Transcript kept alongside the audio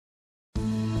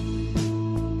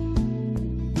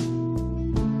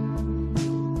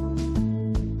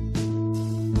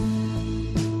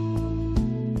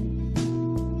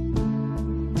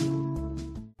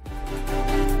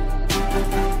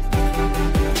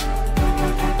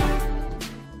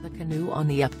on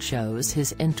the Epte shows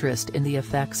his interest in the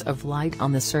effects of light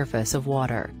on the surface of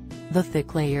water. The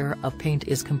thick layer of paint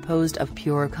is composed of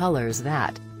pure colors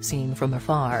that, seen from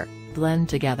afar, blend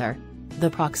together. The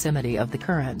proximity of the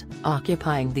current,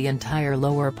 occupying the entire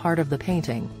lower part of the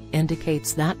painting,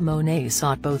 indicates that Monet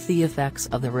sought both the effects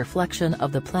of the reflection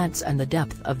of the plants and the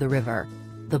depth of the river.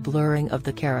 The blurring of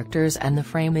the characters and the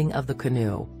framing of the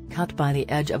canoe, cut by the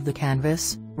edge of the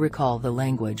canvas, recall the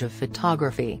language of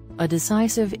photography, a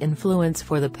decisive influence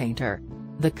for the painter.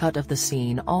 The cut of the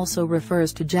scene also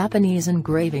refers to Japanese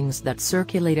engravings that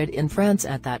circulated in France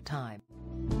at that time.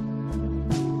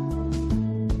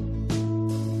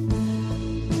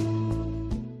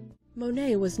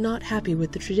 Monet was not happy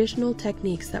with the traditional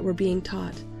techniques that were being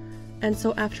taught, and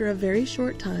so after a very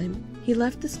short time, he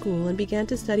left the school and began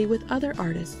to study with other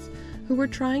artists who were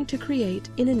trying to create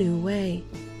in a new way.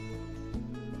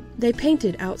 They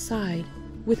painted outside,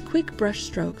 with quick brush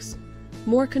strokes,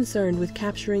 more concerned with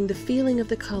capturing the feeling of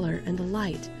the color and the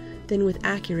light than with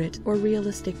accurate or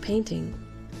realistic painting.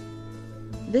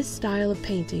 This style of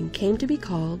painting came to be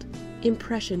called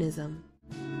Impressionism.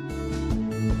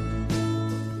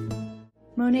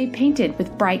 Monet painted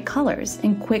with bright colors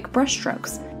and quick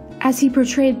brushstrokes, as he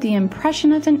portrayed the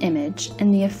impression of an image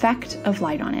and the effect of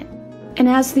light on it. And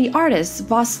as the artist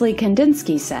Vasily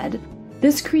Kandinsky said,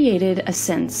 this created a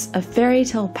sense of fairy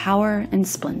tale power and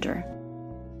splendor.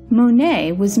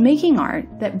 Monet was making art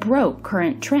that broke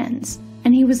current trends,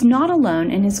 and he was not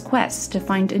alone in his quest to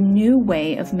find a new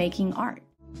way of making art.